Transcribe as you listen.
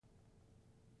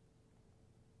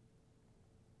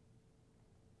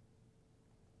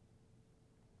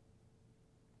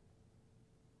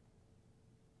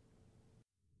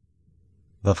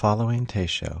The following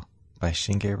teisho by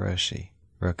byShinge Roshi,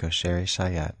 Roko Sherry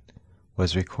Chayat,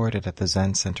 was recorded at the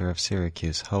Zen Center of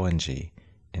Syracuse, Hoen-ji,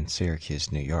 in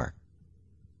Syracuse, New York.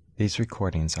 These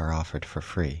recordings are offered for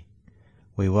free.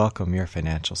 We welcome your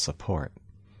financial support.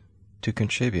 To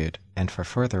contribute and for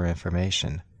further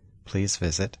information, please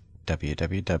visit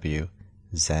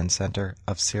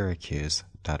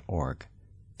www.zencenterofsyracuse.org.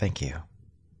 Thank you.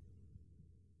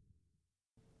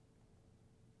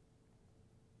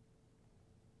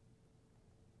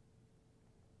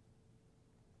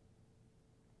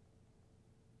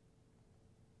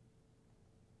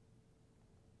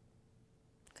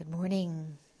 Good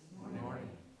morning. Good morning.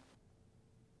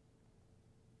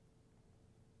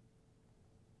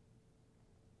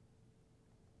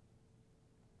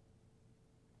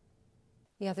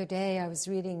 The other day I was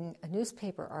reading a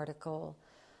newspaper article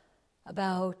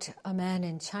about a man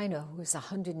in China who is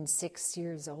 106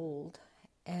 years old,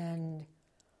 and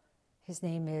his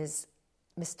name is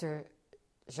Mr.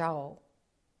 Zhao,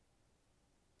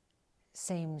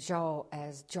 same Zhao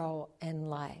as Zhao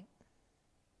Enlai.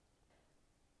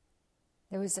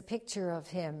 There was a picture of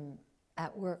him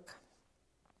at work,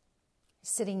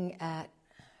 sitting at,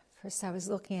 first I was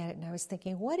looking at it and I was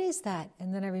thinking, what is that?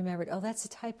 And then I remembered, oh, that's a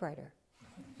typewriter.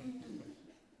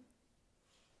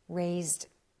 Raised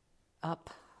up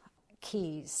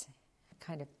keys,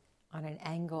 kind of on an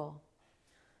angle.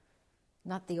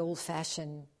 Not the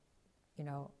old-fashioned,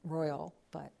 royal,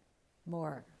 but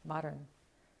more modern.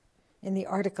 In the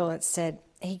article it said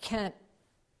he can't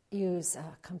use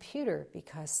a computer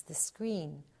because the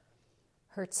screen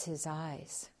hurts his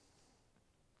eyes.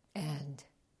 And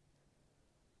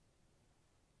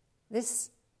this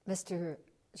Mr.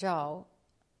 Zhao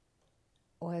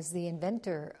was the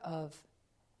inventor of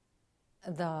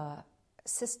the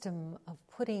system of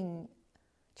putting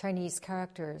Chinese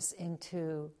characters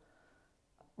into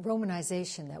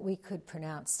romanization that we could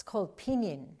pronounce. It's called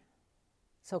pinyin.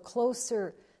 So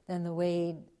closer than the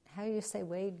Wade, how do you say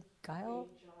Wade Giles?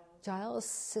 Giles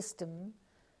system,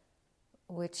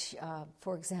 which,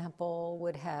 for example,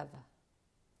 would have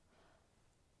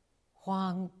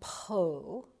Huang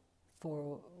Po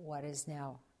for what is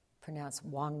now pronounced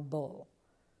Wang Bo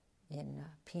in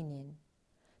pinyin.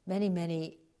 Many,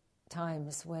 many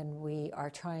times when we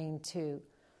are trying to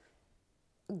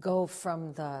go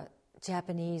from the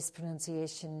Japanese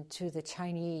pronunciation to the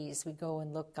Chinese, we go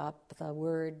and look up the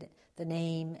word, the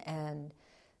name, and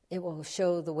it will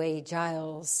show the way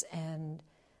Giles and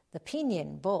the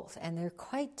pinyin both, and they're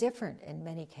quite different in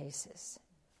many cases.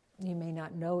 You may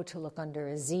not know to look under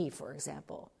a Z, for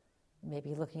example,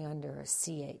 maybe looking under a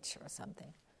CH or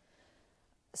something.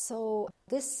 So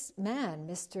this man,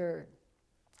 Mr.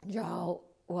 Zhao,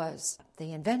 was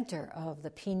the inventor of the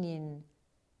pinyin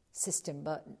system,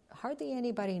 but hardly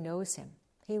anybody knows him.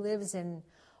 He lives in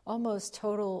almost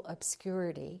total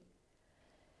obscurity.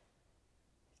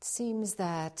 It seems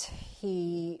that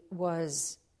he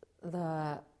was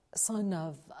the son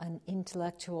of an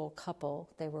intellectual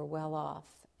couple. They were well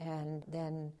off. And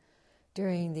then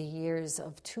during the years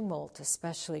of tumult,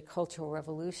 especially Cultural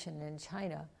Revolution in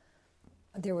China,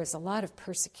 there was a lot of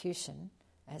persecution,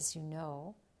 as you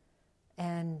know,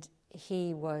 and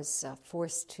he was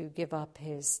forced to give up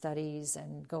his studies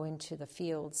and go into the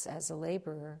fields as a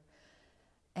laborer,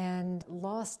 and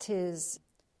lost his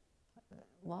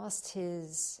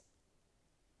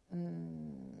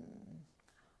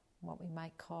what we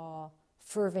might call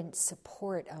fervent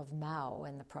support of Mao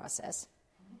in the process,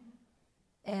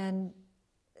 and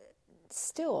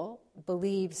still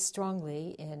believes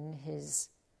strongly in his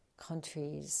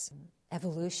country's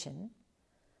evolution.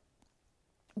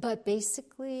 But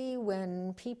basically,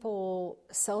 when people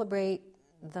celebrate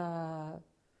the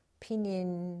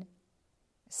pinyin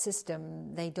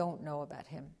system, they don't know about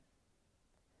him.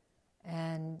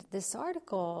 And this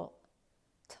article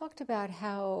talked about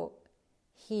how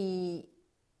he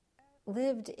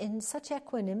lived in such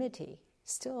equanimity,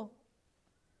 still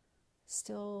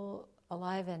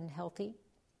alive and healthy,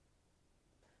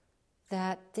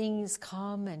 that things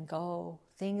come and go.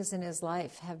 Things in his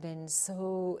life have been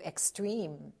so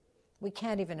extreme, we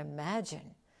can't even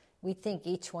imagine. We think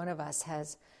each one of us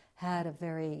has had a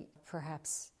very,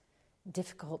 perhaps,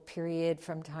 difficult period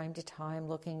from time to time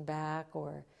looking back,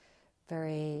 or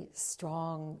very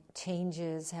strong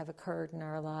changes have occurred in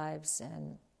our lives,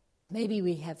 and maybe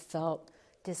we have felt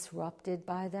disrupted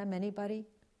by them. Anybody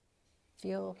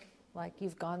feel like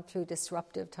you've gone through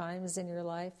disruptive times in your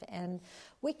life? And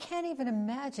we can't even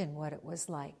imagine what it was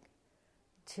like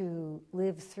to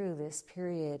live through this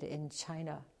period in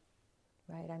China,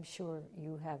 right? I'm sure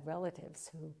you have relatives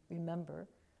who remember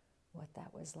what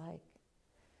that was like.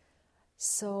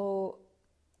 So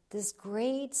this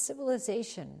great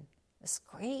civilization, this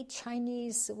great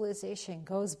Chinese civilization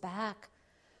goes back,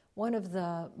 one of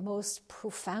the most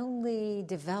profoundly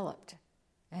developed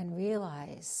and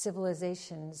realized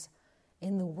civilizations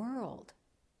in the world.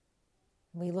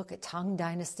 We look at Tang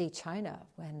Dynasty China,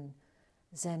 when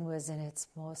Zen was in its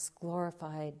most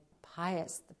glorified,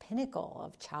 highest, the pinnacle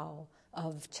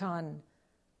of Chan.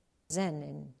 Zen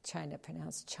in China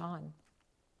pronounced Chan.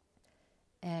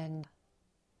 And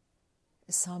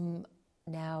some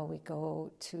now we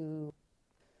go to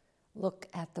look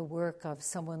at the work of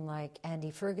someone like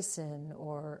Andy Ferguson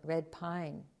or Red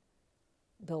Pine,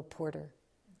 Bill Porter,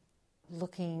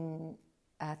 looking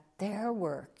at their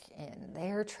work and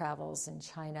their travels in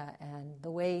China and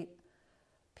the way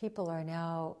people are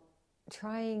now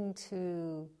trying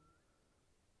to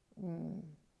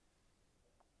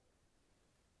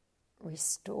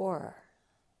restore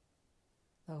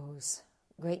those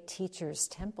great teachers'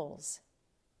 temples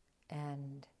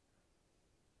and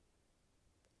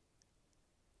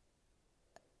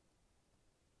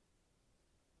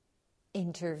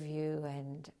interview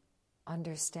and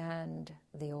understand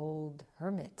the old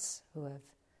hermits who have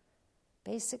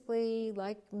basically,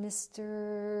 like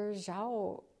Mr.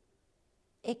 Zhao,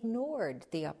 ignored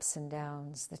the ups and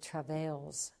downs, the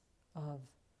travails of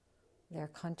their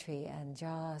country and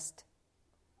just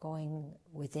going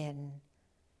within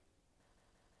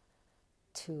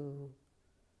to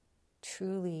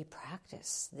truly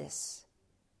practice this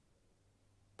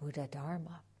Buddha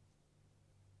Dharma.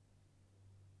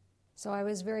 So I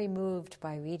was very moved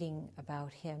by reading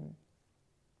about him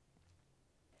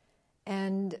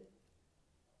and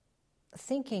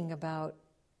thinking about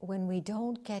when we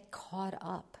don't get caught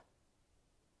up,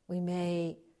 we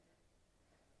may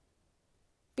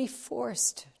be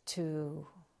forced to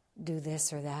do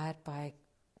this or that by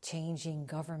changing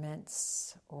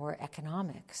governments or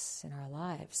economics in our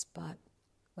lives. But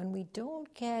when we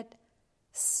don't get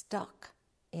stuck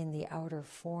in the outer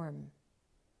form,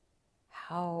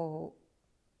 how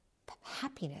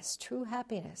happiness, true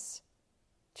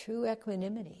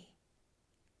equanimity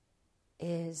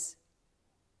is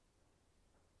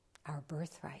our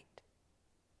birthright.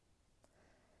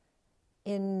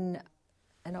 In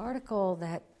an article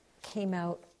that came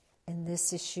out in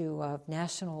this issue of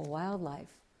National Wildlife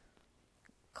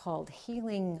called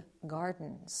Healing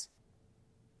Gardens,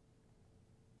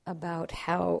 about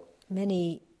how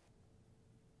many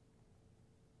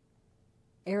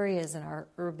areas in our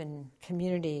urban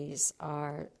communities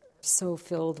are so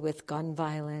filled with gun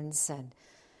violence and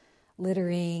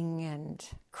littering and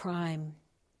crime.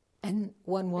 And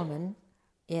one woman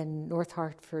in North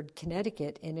Hartford,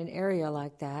 Connecticut, in an area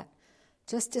like that,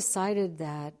 just decided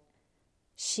that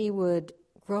she would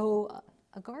grow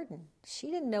a garden. She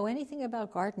didn't know anything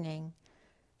about gardening.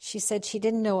 She said she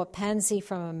didn't know a pansy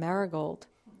from a marigold,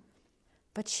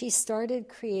 but she started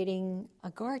creating a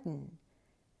garden.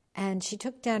 And she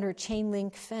took down her chain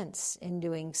link fence in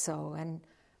doing so. And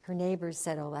her neighbors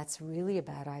said, "Oh, that's really a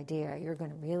bad idea. You're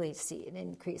going to really see an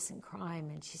increase in crime."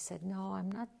 And she said, "No,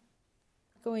 I'm not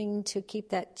going to keep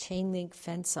that chain link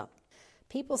fence up."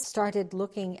 People started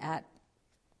looking at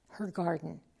her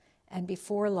garden. And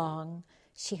before long,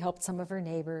 she helped some of her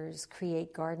neighbors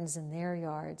create gardens in their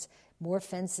yards. More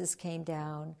fences came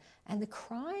down. And the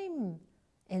crime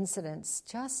incidents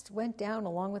just went down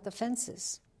along with the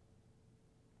fences.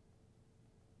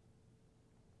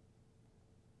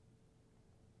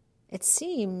 It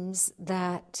seems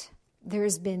that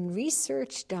there's been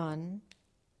research done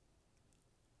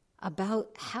about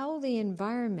how the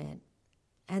environment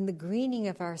and the greening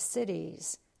of our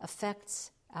cities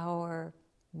affects our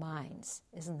minds.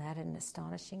 Isn't that an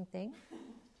astonishing thing?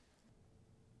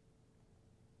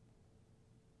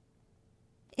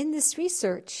 In this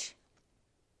research,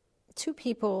 2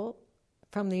 people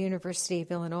from the University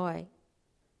of Illinois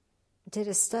did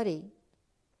a study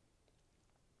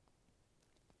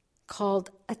called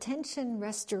attention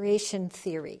restoration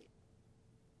theory.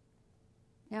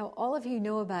 Now, all of you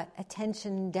know about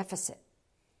attention deficit.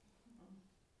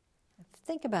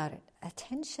 Think about it.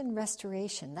 Attention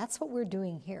restoration. That's what we're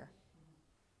doing here.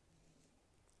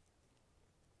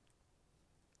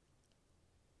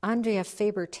 Andrea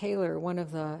Faber-Taylor, one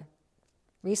of the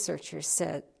researchers,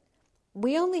 said,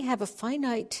 "We only have a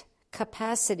finite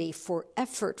capacity for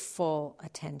effortful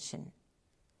attention.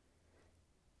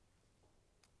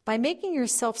 By making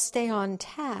yourself stay on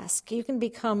task, you can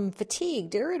become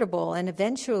fatigued, irritable, and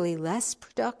eventually less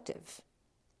productive."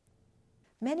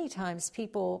 Many times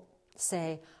people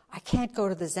say, "I can't go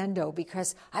to the Zendo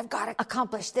because I've got to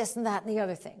accomplish this and that and the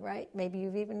other thing," right? Maybe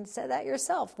you've even said that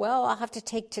yourself. "Well, I'll have to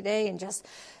take today and just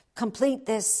complete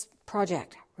this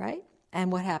project," right?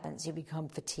 And what happens? You become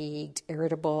fatigued,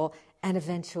 irritable, and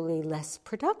eventually less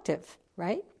productive,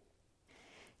 right?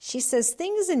 She says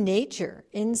things in nature,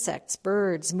 insects,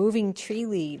 birds, moving tree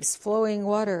leaves, flowing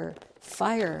water,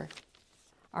 fire,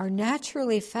 are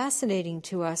naturally fascinating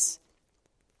to us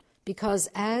because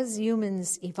as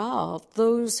humans evolved,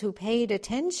 those who paid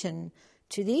attention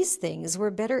to these things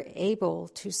were better able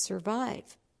to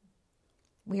survive.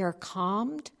 We are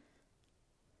calmed,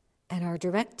 and our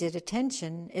directed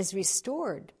attention is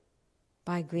restored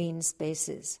by green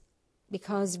spaces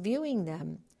because viewing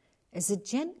them is a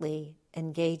gently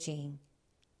engaging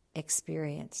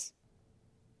experience.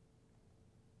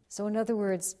 So in other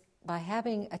words, by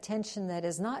having attention that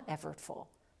is not effortful,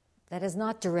 that is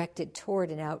not directed toward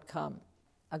an outcome,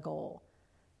 a goal,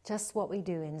 just what we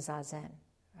do in Zazen,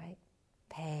 right?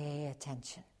 Pay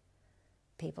attention.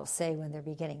 People say when they're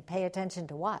beginning, pay attention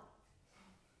to what?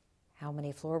 How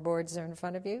many floorboards are in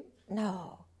front of you?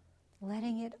 No.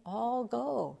 Letting it all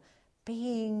go.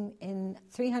 Being in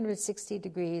 360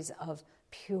 degrees of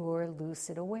pure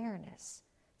lucid awareness.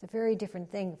 It's a very different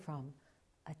thing from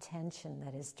attention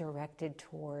that is directed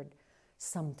toward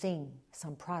something,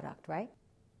 some product, right?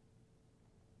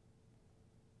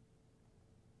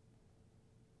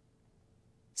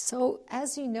 So,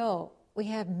 as you know, we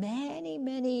have many,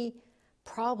 many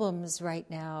problems right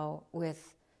now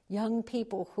with young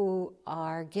people who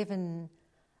are given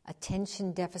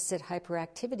attention deficit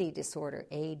hyperactivity disorder,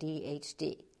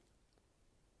 ADHD.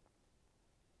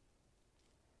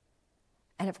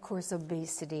 And of course,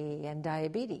 obesity and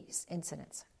diabetes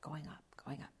incidence going up,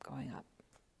 going up, going up.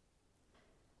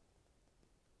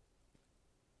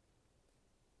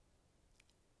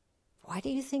 Why do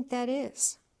you think that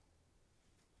is?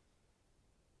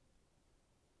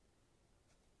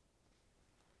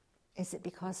 Is it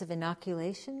because of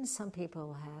inoculation? Some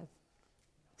people have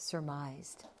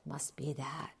surmised, must be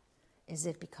that. Is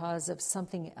it because of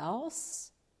something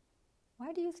else?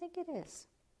 Why do you think it is?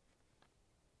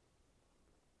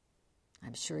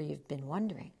 I'm sure you've been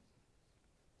wondering.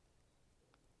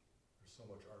 There's so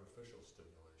much artificial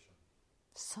stimulation.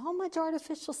 So much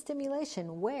artificial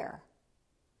stimulation. Where?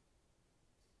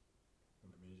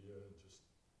 In the media and just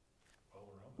all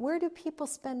around. Where do people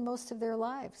spend most of their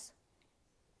lives?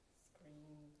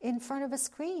 In front of a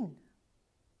screen,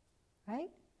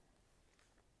 right?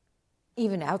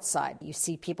 Even outside, you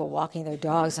see people walking their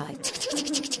dogs and like, tick, tick, tick,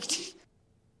 tick, tick, tick.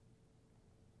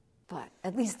 But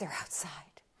at least they're outside,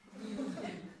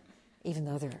 even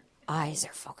though their eyes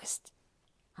are focused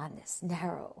on this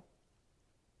narrow,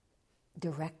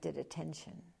 directed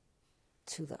attention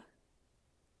to the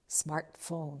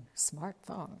smartphone.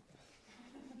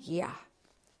 Yeah,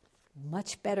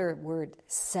 much better word,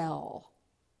 cell.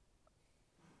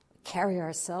 Carry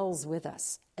ourselves with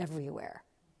us everywhere.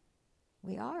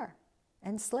 We are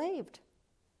enslaved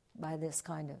by this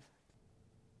kind of.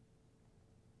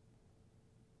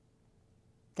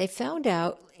 They found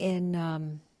out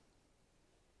in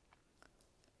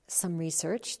some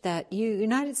research that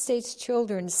United States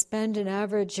children spend an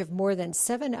average of more than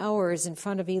 7 hours in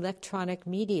front of electronic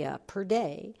media per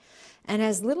day, and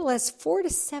as little as 4 to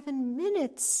 7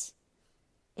 minutes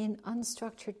in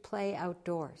unstructured play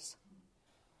outdoors.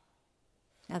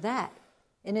 Now that,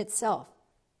 in itself,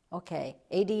 okay,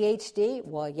 ADHD,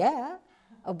 well, yeah.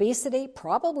 Obesity,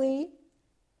 probably.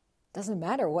 Doesn't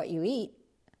matter what you eat.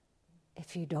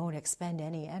 If you don't expend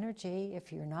any energy,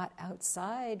 if you're not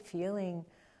outside feeling,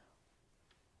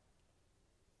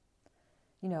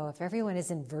 if everyone is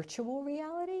in virtual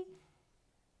reality,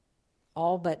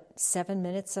 all but 7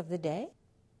 minutes of the day.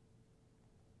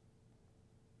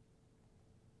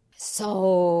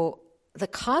 So the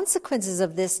consequences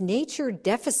of this nature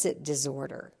deficit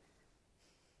disorder,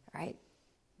 right?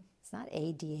 It's not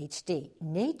ADHD.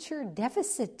 Nature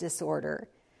deficit disorder,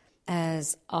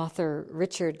 as author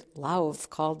Richard Louv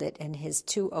called it in his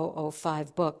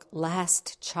 2005 book,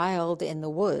 Last Child in the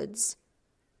Woods,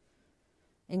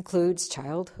 includes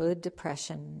childhood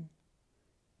depression,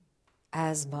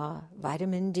 asthma,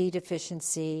 vitamin D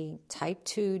deficiency, type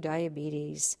 2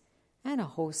 diabetes, and a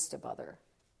host of other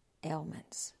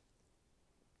ailments.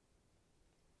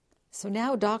 So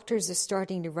now doctors are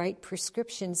starting to write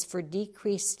prescriptions for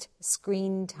decreased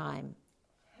screen time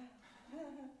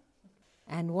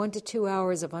and 1 to 2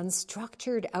 hours of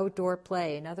unstructured outdoor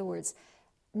play. In other words,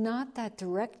 not that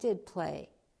directed play,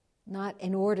 not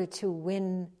in order to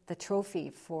win the trophy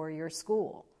for your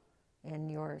school in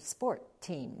your sport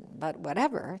team, but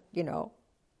whatever,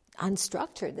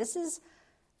 unstructured. This is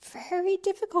very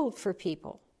difficult for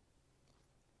people.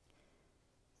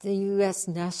 The U.S.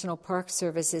 National Park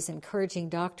Service is encouraging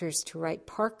doctors to write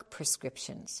park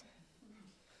prescriptions.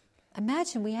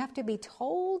 Imagine we have to be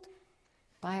told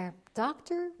by our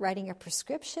doctor writing a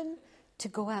prescription to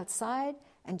go outside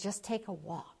and just take a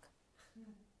walk.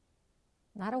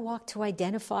 Not a walk to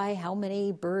identify how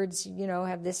many birds,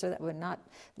 have this or that. We're not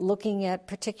looking at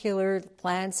particular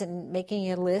plants and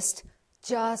making a list.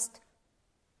 Just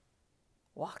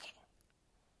walking.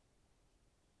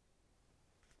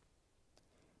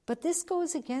 But this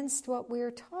goes against what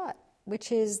we're taught,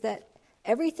 which is that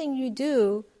everything you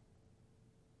do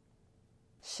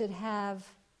should have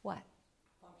what?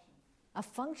 Function. A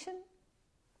function,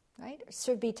 right? It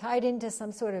should be tied into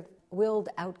some sort of willed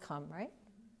outcome, right?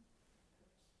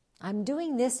 I'm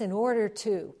doing this in order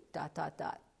to ...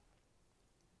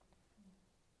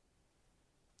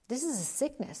 This is a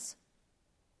sickness.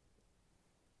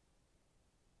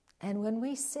 And when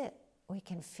we sit, we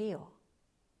can feel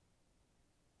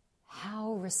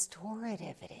how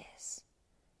restorative it is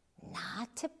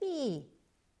not to be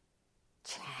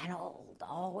channeled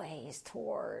always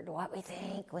toward what we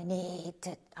think we need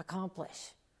to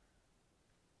accomplish.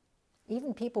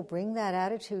 Even people bring that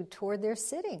attitude toward their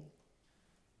sitting.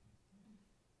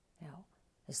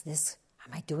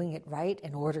 Am I doing it right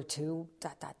in order to ...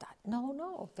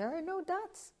 No, there are no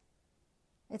dots.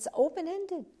 It's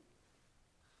open-ended.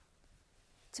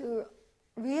 To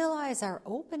realize our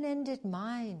open-ended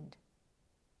mind,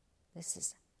 this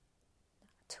is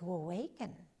to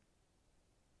awaken.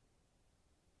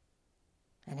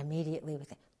 And immediately we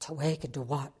think, to awaken to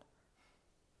what?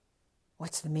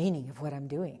 What's the meaning of what I'm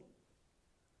doing?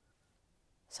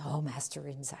 So Master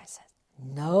Rinzai says,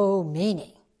 no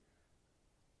meaning.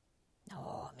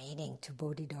 No meaning to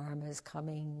Bodhidharma's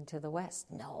coming to the West.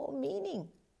 No meaning.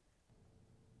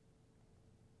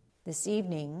 This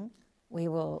evening, we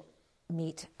will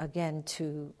meet again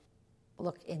to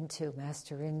look into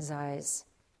Master Rinzai's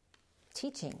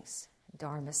teachings,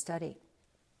 Dharma study.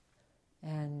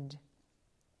 And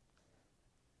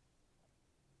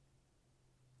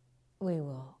we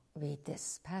will read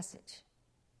this passage.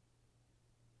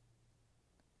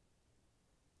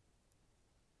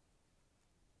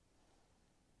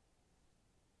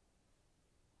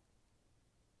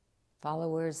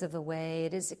 Followers of the way,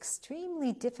 it is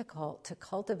extremely difficult to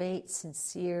cultivate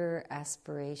sincere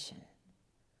aspiration.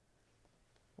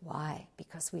 Why?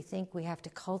 Because we think we have to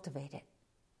cultivate it.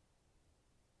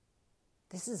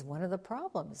 This is one of the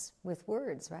problems with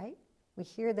words, right? We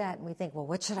hear that and we think, well,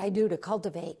 what should I do to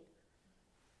cultivate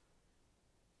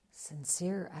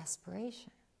sincere aspiration?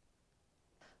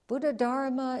 Buddha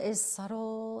Dharma is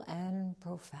subtle and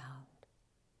profound.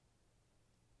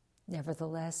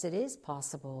 Nevertheless, it is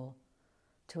possible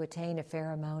to attain a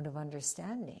fair amount of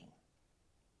understanding.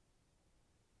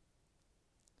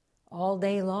 All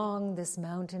day long, this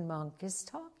mountain monk is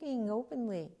talking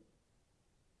openly.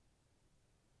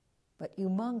 But you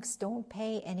monks don't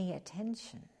pay any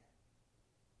attention.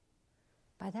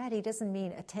 By that, he doesn't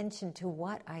mean attention to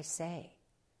what I say.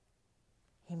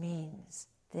 He means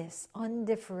this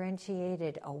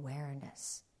undifferentiated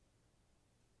awareness,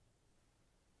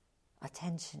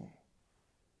 attention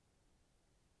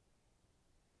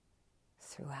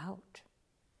throughout.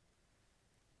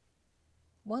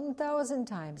 1,000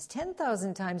 times,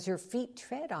 10,000 times your feet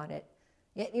tread on it,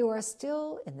 yet you are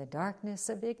still in the darkness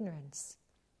of ignorance.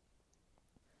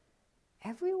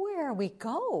 Everywhere we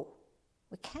go,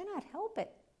 we cannot help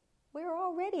it. We're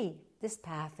already, this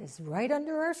path is right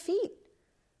under our feet.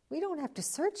 We don't have to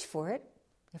search for it.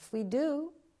 If we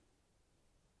do,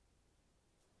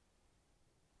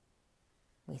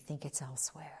 we think it's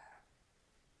elsewhere.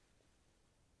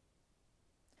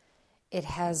 It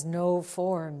has no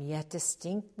form, yet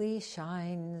distinctly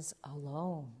shines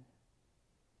alone.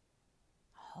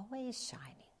 Always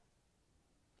shining.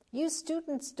 You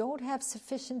students don't have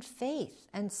sufficient faith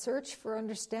and search for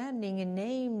understanding in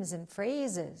names and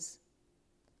phrases.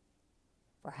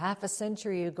 For half a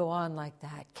century you go on like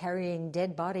that, carrying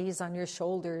dead bodies on your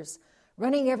shoulders,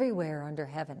 running everywhere under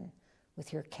heaven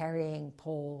with your carrying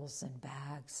poles and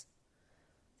bags.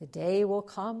 The day will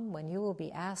come when you will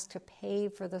be asked to pay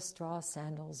for the straw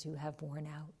sandals you have worn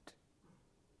out.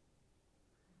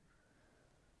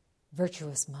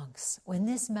 Virtuous monks, when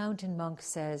this mountain monk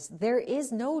says, there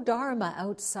is no Dharma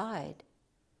outside,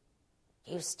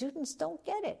 you students don't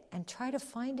get it and try to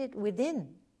find it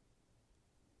within.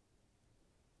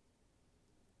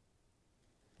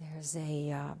 There's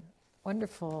a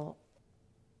wonderful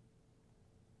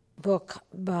book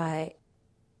by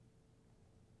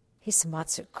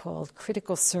Hisamatsu called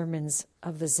Critical Sermons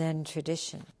of the Zen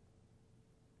Tradition,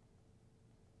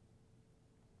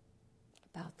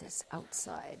 about this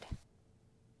outside.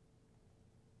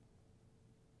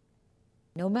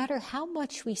 No matter how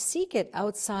much we seek it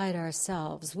outside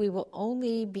ourselves, we will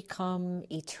only become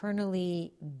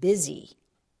eternally busy,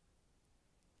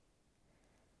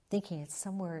 thinking it's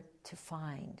somewhere to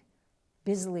find,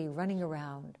 busily running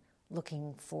around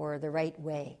looking for the right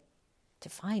way to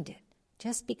find it.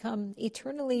 Just become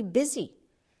eternally busy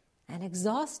and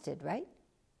exhausted, right?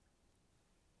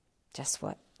 Just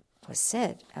what was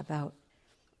said about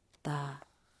the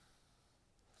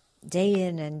day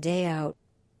in and day out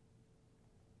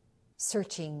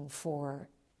searching for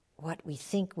what we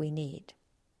think we need.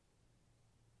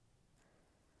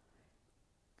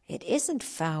 It isn't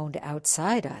found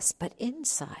outside us, but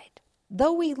inside.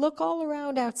 Though we look all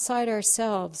around outside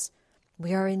ourselves,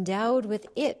 we are endowed with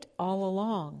it all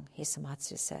along,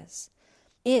 Hisamatsu says.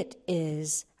 It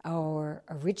is our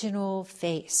original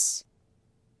face.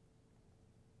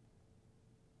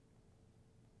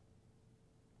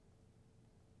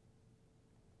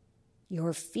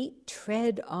 Your feet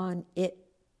tread on it,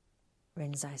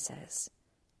 Rinzai says,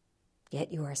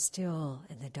 yet you are still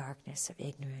in the darkness of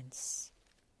ignorance.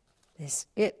 This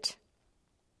it.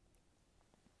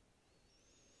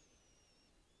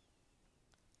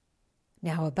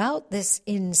 Now about this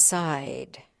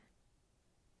inside,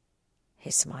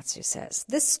 Hisamatsu says,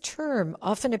 this term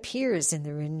often appears in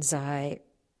the Rinzai,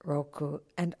 Roku,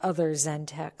 and other Zen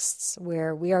texts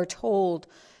where we are told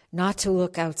not to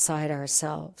look outside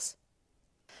ourselves.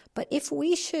 But if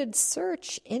we should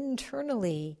search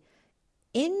internally,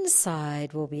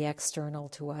 inside will be external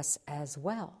to us as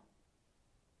well.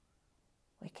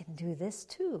 We can do this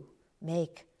too.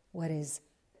 Make what is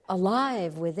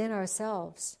alive within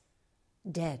ourselves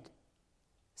dead.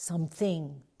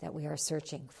 Something that we are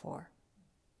searching for,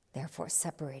 therefore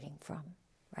separating from,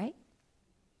 right?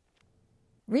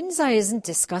 Rinzai isn't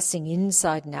discussing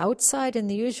inside and outside in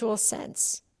the usual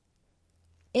sense.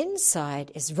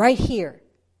 Inside is right here.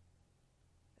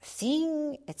 The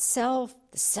thing itself,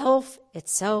 the self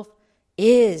itself,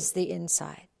 is the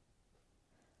inside.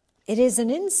 It is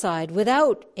an inside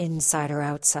without inside or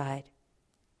outside.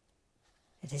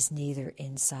 It is neither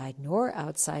inside nor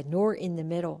outside nor in the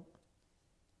middle.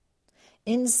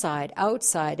 Inside,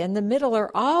 outside, and the middle are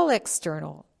all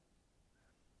external.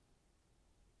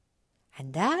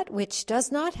 And that which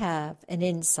does not have an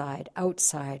inside,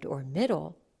 outside, or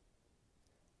middle,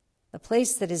 the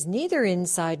place that is neither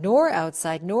inside nor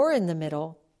outside nor in the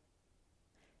middle,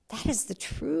 that is the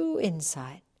true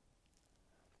inside.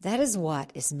 That is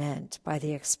what is meant by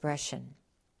the expression,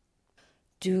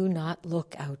 do not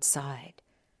look outside.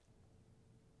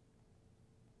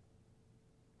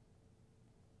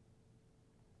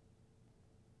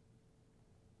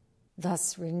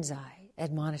 Thus Rinzai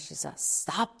admonishes us,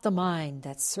 stop the mind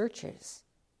that searches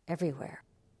everywhere.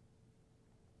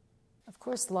 Of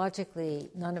course, logically,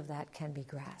 none of that can be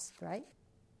grasped, right?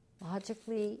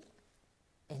 Logically,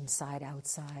 inside,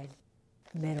 outside,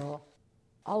 middle,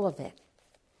 all of it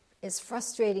is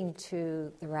frustrating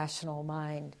to the rational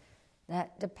mind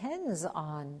that depends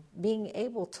on being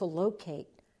able to locate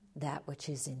that which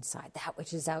is inside, that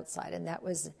which is outside, and that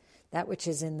which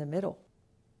is in the middle.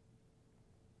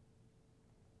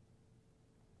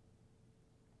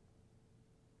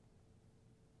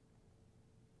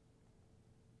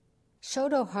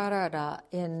 Shodo Harada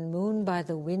in Moon by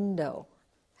the Window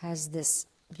has this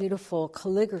beautiful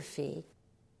calligraphy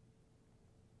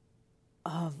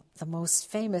of the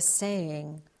most famous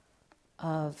saying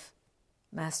of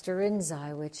Master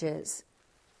Rinzai, which is,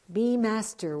 be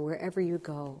master wherever you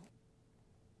go.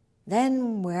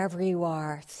 Then wherever you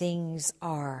are, things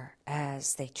are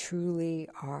as they truly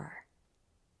are.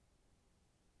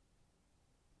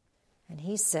 And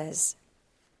he says,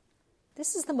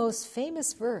 this is the most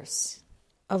famous verse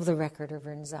of the record of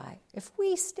Rinzai. If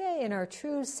we stay in our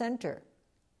true center,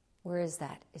 where is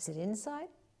that? Is it inside?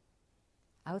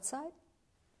 Outside?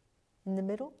 In the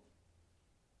middle?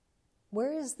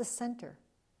 Where is the center?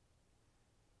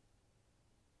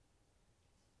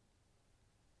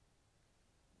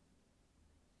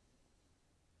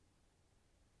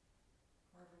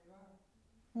 Wherever you are.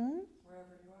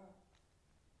 Wherever you are.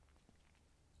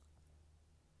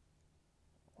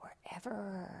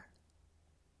 Wherever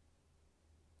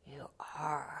you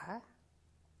are.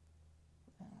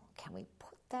 Can we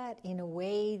put that in a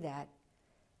way that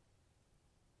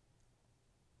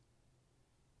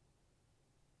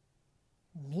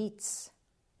meets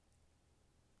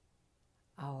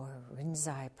our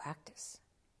Rinzai practice?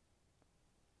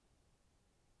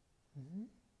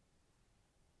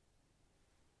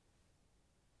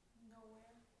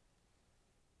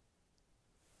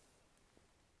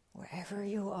 Wherever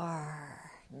you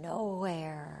are,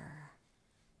 nowhere.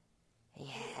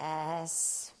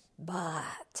 Yes,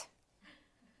 but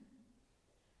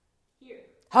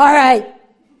All right.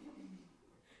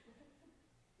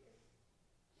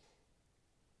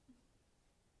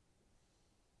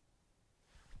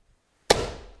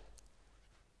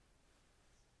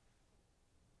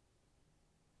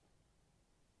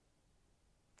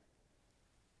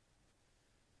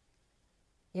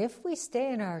 If we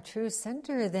stay in our true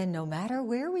center, then no matter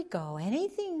where we go,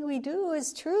 anything we do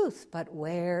is truth. But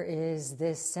where is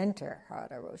this center?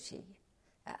 Harada Roshi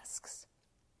asks.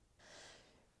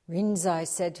 Rinzai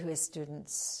said to his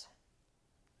students,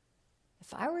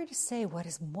 if I were to say what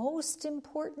is most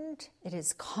important, it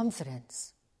is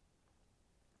confidence.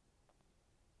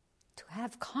 To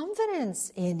have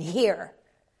confidence in here.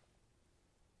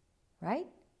 Right?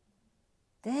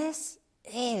 This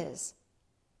is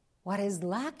what is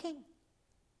lacking.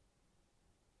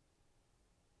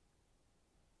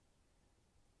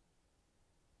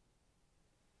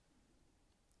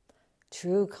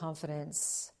 True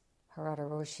confidence, Harada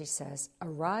Roshi says,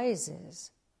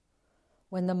 arises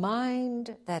when the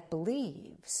mind that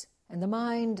believes and the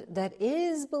mind that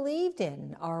is believed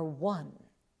in are one.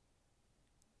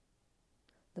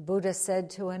 The Buddha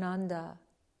said to Ananda,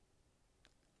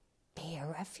 be a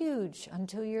refuge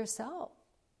unto yourself.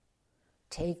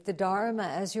 Take the Dharma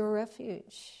as your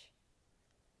refuge.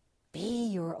 Be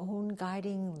your own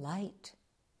guiding light.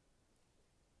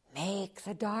 Make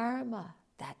the Dharma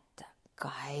that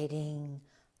guiding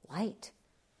light,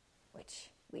 which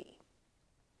we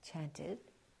chanted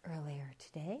earlier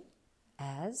today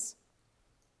as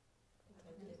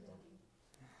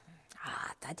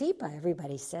Tadipa,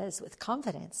 everybody says with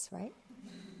confidence, right?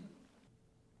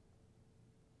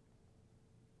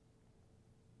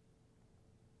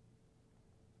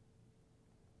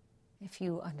 If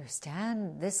you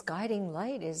understand this guiding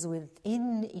light is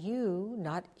within you,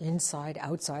 not inside,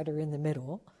 outside, or in the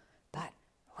middle, but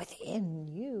within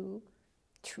you,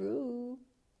 true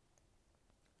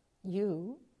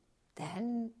you,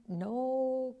 then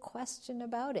no question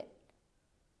about it.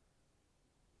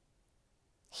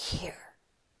 Here,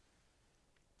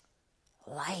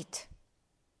 light,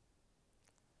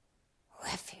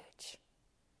 refuge.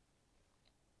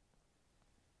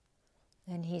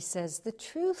 And he says, the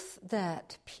truth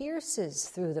that pierces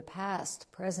through the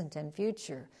past, present, and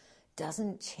future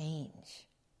doesn't change.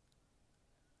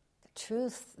 The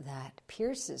truth that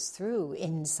pierces through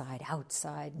inside,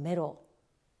 outside, middle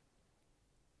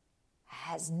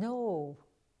has no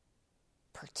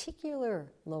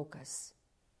particular locus.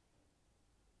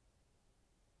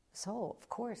 So, of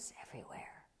course,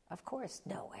 everywhere. Of course,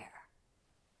 nowhere.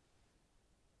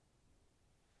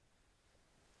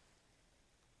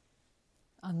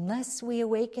 Unless we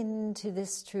awaken to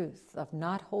this truth of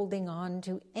not holding on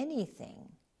to anything,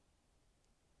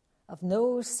 of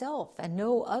no self and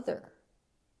no other,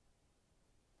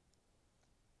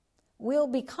 we'll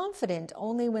be confident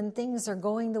only when things are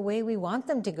going the way we want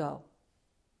them to go.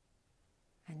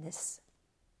 And this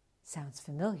sounds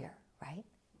familiar, right?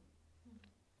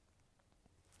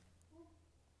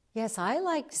 Yes, I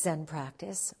like Zen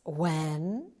practice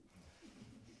when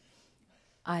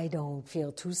I don't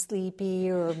feel too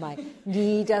sleepy, or my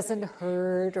knee doesn't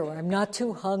hurt, or I'm not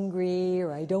too hungry,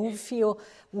 or I don't feel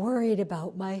worried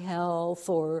about my health,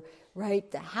 or, right?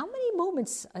 How many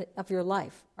moments of your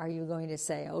life are you going to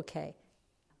say, okay,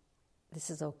 this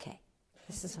is okay.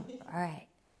 This is all right.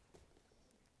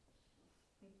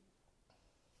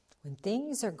 When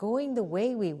things are going the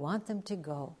way we want them to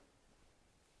go,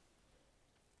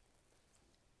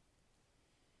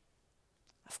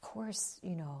 of course,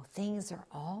 things are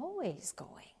always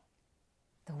going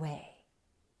the way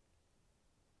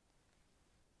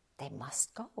they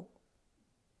must go.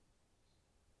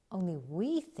 Only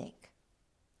we think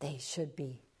they should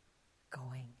be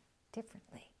going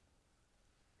differently.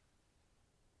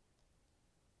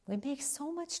 We make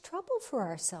so much trouble for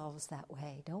ourselves that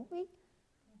way, don't we?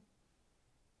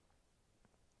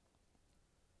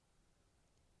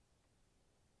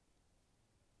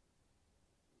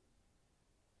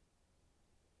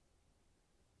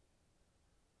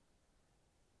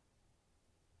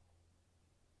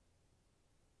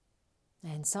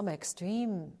 And some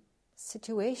extreme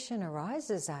situation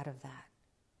arises out of that.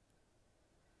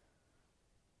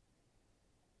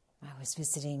 I was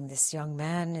visiting this young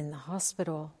man in the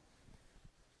hospital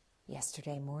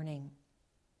yesterday morning.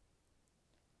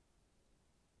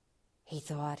 He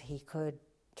thought he could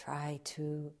try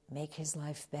to make his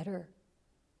life better,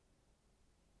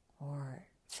 or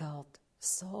felt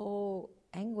so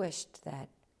anguished that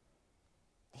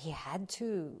he had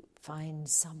to find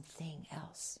something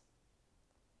else.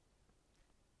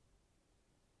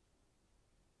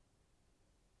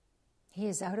 He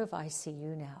is out of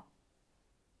ICU now,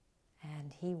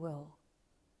 and he will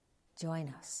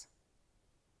join us.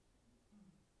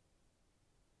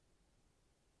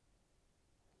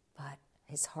 But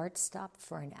his heart stopped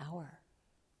for an hour.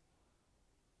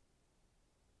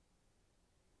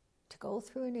 To go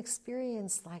through an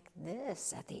experience like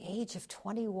this at the age of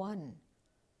 21,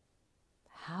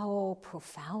 how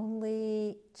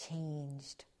profoundly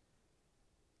changed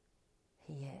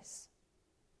he is.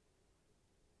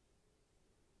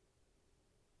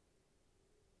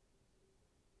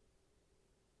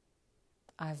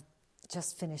 I've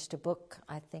just finished a book,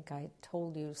 I think I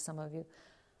told you, some of you,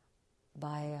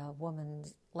 by a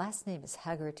woman's last name is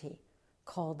Haggerty,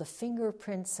 called The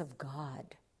Fingerprints of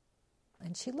God.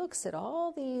 And she looks at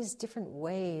all these different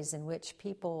ways in which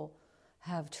people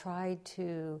have tried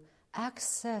to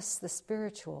access the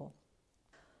spiritual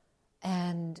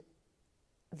and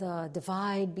the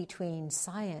divide between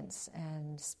science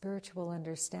and spiritual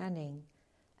understanding,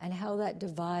 and how that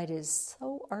divide is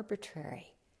so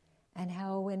arbitrary, and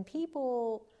how when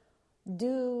people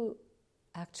do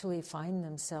actually find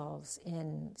themselves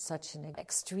in such an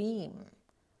extreme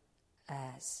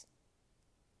as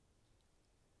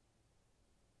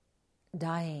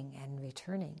dying and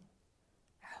returning,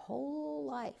 their whole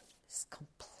life is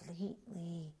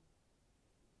completely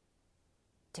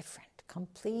different,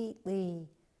 completely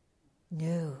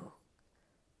new,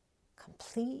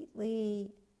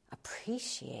 completely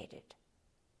appreciated.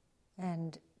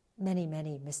 And many,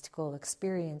 many mystical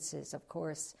experiences, of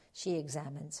course, she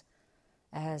examines.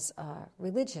 As a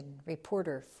religion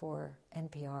reporter for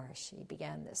NPR, she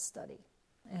began this study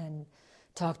and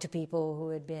talked to people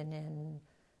who had been in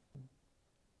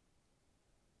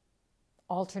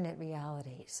alternate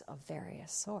realities of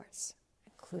various sorts,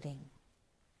 including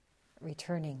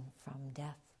returning from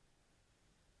death.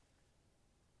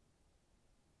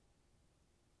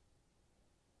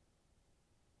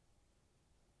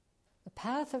 The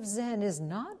path of Zen is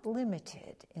not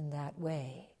limited in that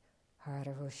way,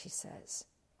 Harada Roshi says,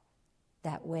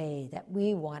 that way that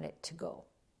we want it to go.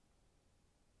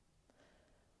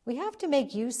 We have to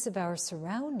make use of our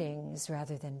surroundings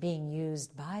rather than being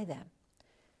used by them.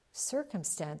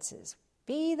 Circumstances,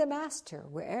 be the master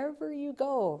wherever you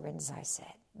go, Rinzai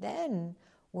said. Then,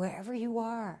 wherever you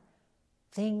are,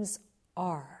 things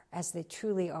are as they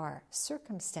truly are.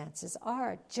 Circumstances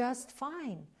are just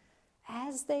fine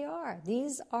as they are.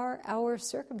 These are our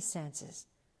circumstances,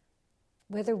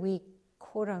 whether we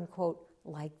quote-unquote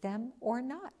like them or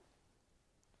not.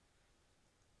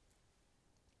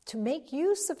 To make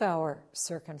use of our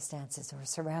circumstances or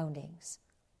surroundings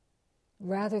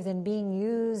rather than being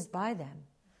used by them.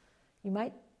 You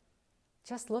might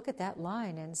just look at that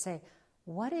line and say,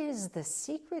 what is the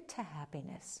secret to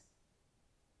happiness?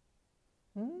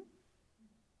 To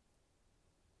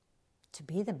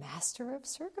be the master of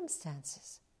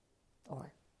circumstances.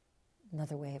 Or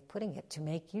another way of putting it, to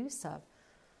make use of.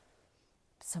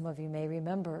 Some of you may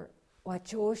remember what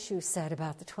Joshu said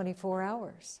about the 24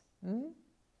 hours.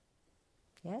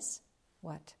 Yes?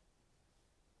 What?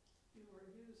 You are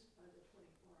used by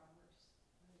the 24 hours.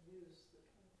 I use the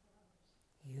 24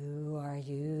 hours. You are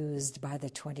used by the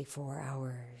 24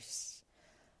 hours.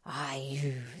 I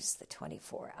use the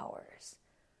 24 hours.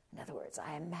 In other words,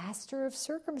 I am master of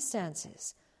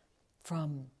circumstances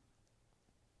from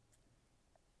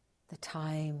the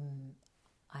time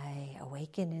I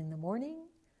awaken in the morning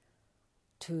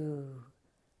to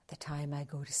the time I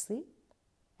go to sleep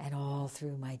and all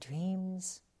through my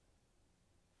dreams.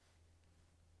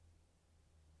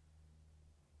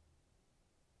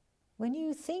 When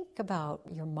you think about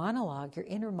your monologue, your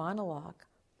inner monologue,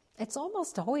 it's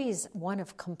almost always one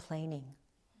of complaining.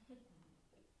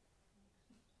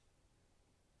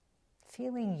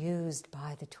 Feeling used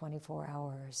by the 24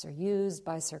 hours or used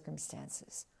by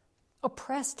circumstances,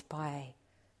 oppressed by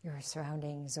your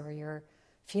surroundings or your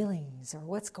feelings or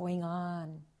what's going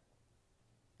on.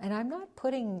 And I'm not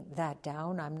putting that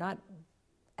down. I'm not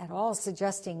at all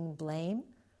suggesting blame.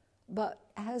 But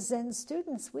as Zen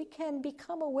students, we can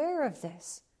become aware of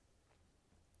this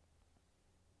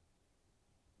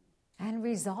and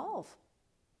resolve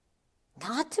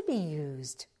not to be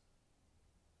used,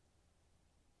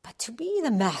 but to be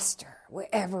the master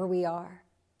wherever we are.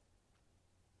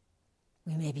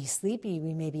 We may be sleepy,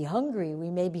 we may be hungry, we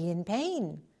may be in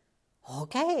pain.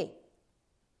 Okay.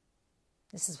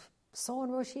 This is Soen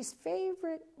Roshi's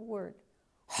favorite word.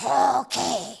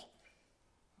 Okay.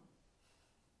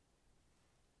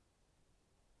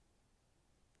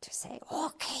 To say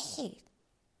okay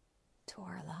to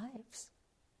our lives,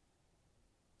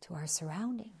 to our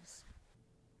surroundings.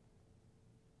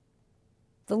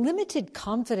 The limited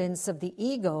confidence of the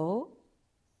ego,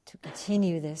 to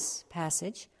continue this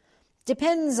passage,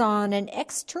 depends on an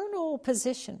external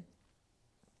position.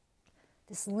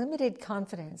 This limited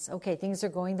confidence. Okay, things are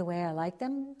going the way I like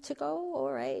them to go.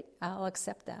 All right, I'll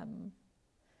accept them.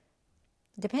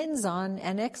 Depends on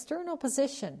an external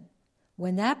position.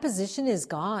 When that position is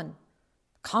gone,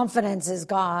 confidence is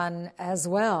gone as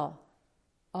well.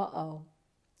 Uh-oh,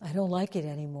 I don't like it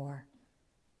anymore.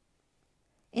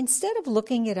 Instead of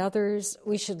looking at others,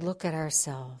 we should look at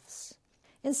ourselves.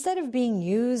 Instead of being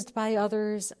used by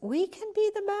others, we can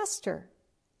be the master.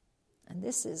 And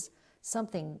this is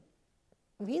something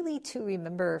really to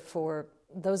remember for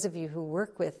those of you who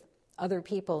work with other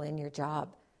people in your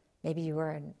job. Maybe you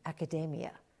are in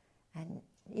academia and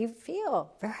you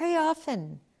feel very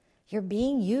often you're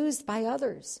being used by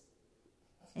others.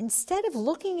 Instead of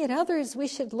looking at others, we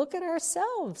should look at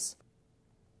ourselves.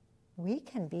 We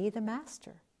can be the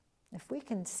master. If we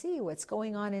can see what's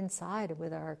going on inside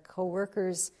with our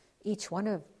coworkers, each one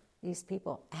of these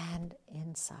people, and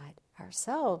inside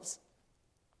ourselves,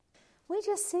 we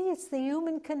just see it's the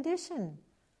human condition.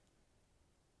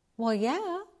 Well,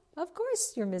 yeah, of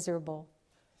course you're miserable.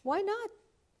 Why not?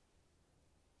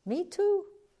 Me too.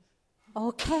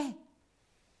 Okay.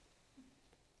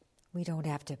 We don't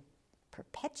have to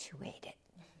perpetuate it.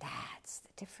 That's the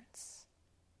difference.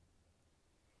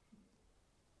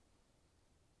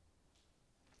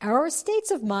 Our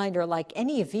states of mind are like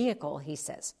any vehicle, he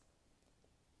says.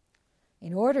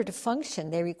 In order to function,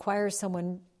 they require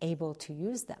someone able to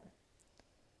use them.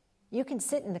 You can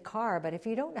sit in the car, but if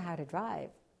you don't know how to drive,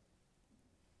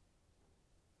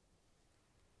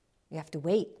 you have to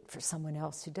wait for someone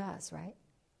else who does, right?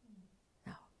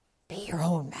 No. Be your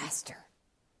own master.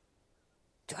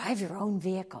 Drive your own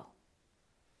vehicle.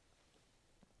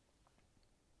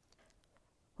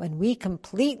 When we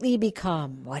completely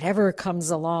become whatever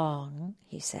comes along,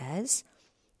 he says,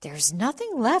 there's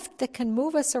nothing left that can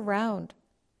move us around.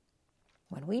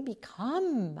 When we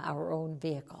become our own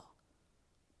vehicle,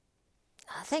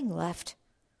 nothing left,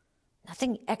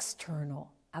 nothing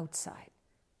external, outside.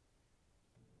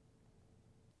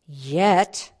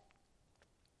 Yet,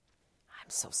 I'm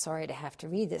so sorry to have to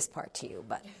read this part to you,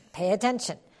 but pay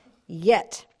attention.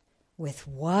 Yet, with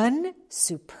one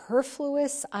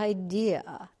superfluous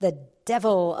idea, the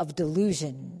devil of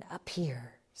delusion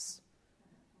appears.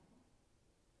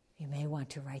 You may want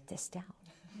to write this down.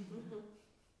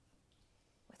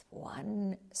 With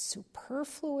one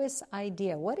superfluous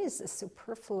idea. What is a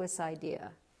superfluous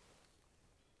idea?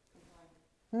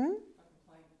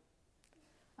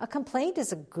 A complaint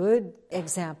is a good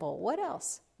example. What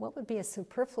else? What would be a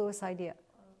superfluous idea?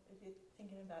 If you're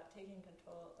thinking about taking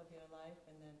control of your life,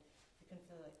 and then you can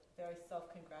feel like very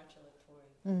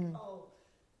self-congratulatory. Oh,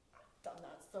 I've done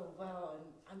that so well,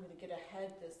 and I'm going to get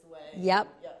ahead this way. Yep.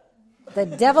 The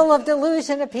devil of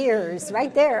delusion appears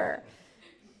right there.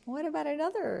 What about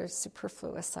another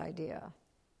superfluous idea?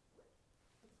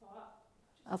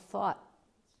 A thought.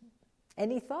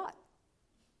 Any thought.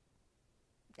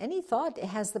 Any thought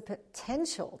has the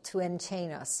potential to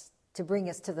enchain us, to bring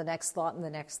us to the next thought and the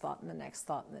next thought and the next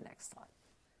thought and the next thought.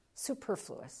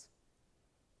 Superfluous.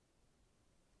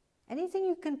 Anything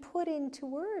you can put into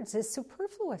words is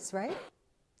superfluous, right?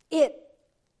 If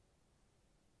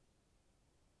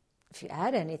you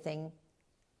add anything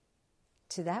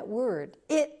to that word,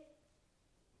 it,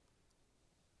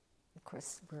 of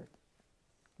course, we're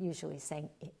usually saying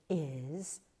it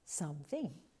is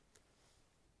something.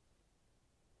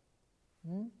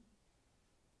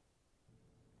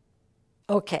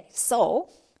 Okay, so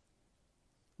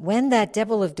when that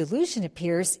devil of delusion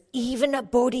appears, even a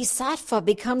bodhisattva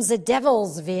becomes a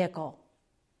devil's vehicle.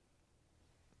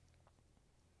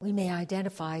 We may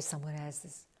identify someone as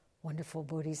this wonderful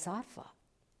bodhisattva,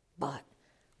 but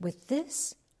with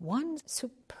this one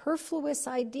superfluous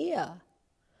idea,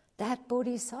 that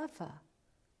bodhisattva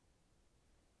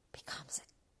becomes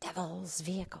a devil's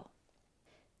vehicle.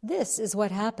 This is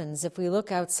what happens if we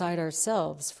look outside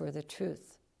ourselves for the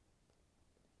truth.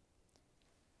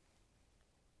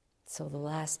 So the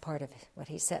last part of what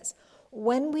he says,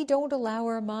 when we don't allow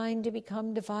our mind to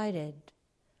become divided,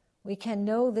 we can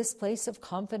know this place of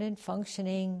confident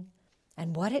functioning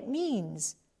and what it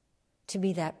means to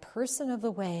be that person of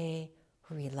the way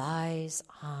who relies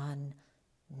on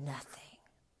nothing.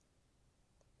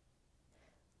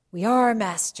 We are a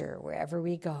master wherever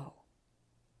we go.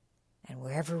 And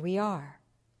wherever we are,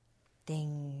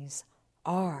 things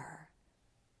are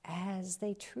as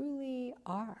they truly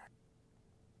are.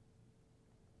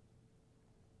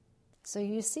 So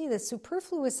you see, the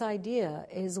superfluous idea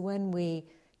is when we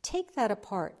take that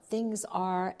apart, things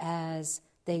are as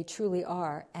they truly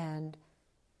are, and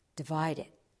divide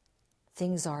it.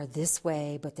 Things are this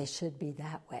way, but they should be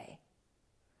that way.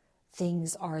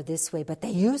 things are this way, but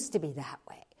they used to be that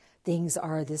way. Things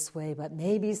are this way, but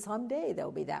maybe someday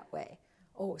they'll be that way.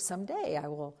 Oh, someday I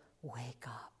will wake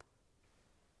up.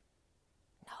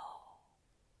 No.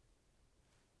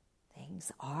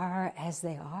 Things are as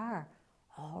they are,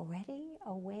 already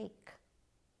awake.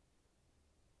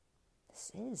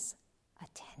 This is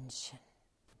attention.